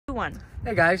One.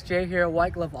 Hey guys, Jay here at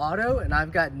White Glove Auto, and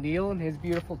I've got Neil and his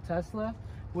beautiful Tesla.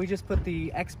 We just put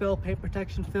the XPEL paint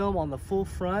protection film on the full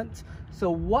front. So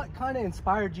what kind of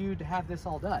inspired you to have this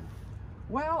all done?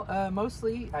 Well,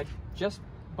 mostly I just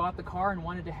bought the car and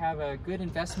wanted to have a good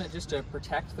investment just to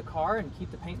protect the car and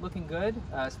keep the paint looking good,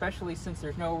 especially since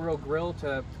there's no real grille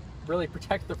to really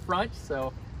protect the front.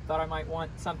 So thought I might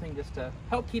want something just to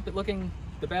help keep it looking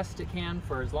the best it can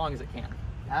for as long as it can.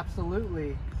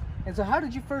 Absolutely. And so how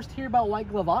did you first hear about White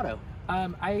Glove Auto?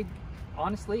 I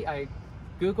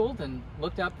Googled and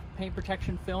looked up paint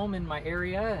protection film in my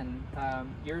area, and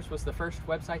yours was the first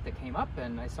website that came up,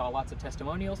 and I saw lots of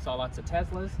testimonials, saw lots of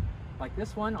Teslas like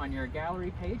this one on your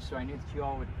gallery page, so I knew that you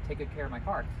all would take good care of my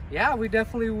car. Yeah, we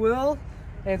definitely will.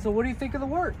 And so what do you think of the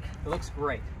work? It looks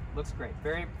great. Looks great.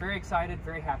 Very, very excited,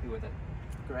 very happy with it.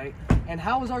 Great. And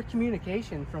how was our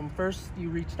communication from first you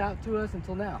reached out to us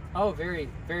until now? Oh, very,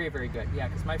 very, very good. Yeah,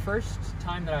 because my first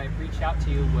time that I reached out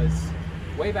to you was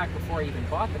way back before I even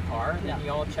bought the car. And then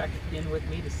you all checked in with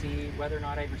me to see whether or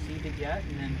not I'd received it yet.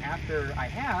 And then after I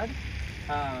had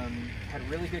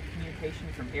really good communication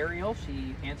from Ariel.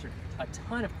 She answered a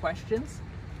ton of questions.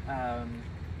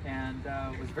 And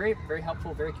was very, very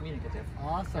helpful, very communicative.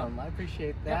 Awesome, I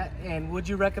appreciate that. And would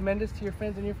you recommend us to your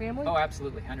friends and your family? Oh,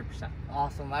 absolutely, 100%.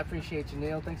 Awesome, I appreciate you,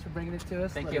 Neil. Thanks for bringing it to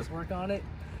us. Thank you. Let us work on it.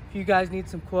 If you guys need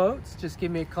some quotes, just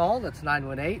give me a call. That's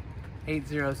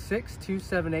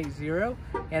 918-806-2780.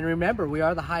 And remember, we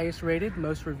are the highest rated,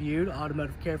 most reviewed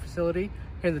automotive care facility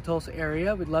here in the Tulsa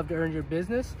area. We'd love to earn your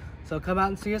business. So come out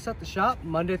and see us at the shop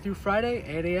Monday through Friday,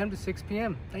 8 a.m. to 6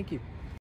 p.m. Thank you.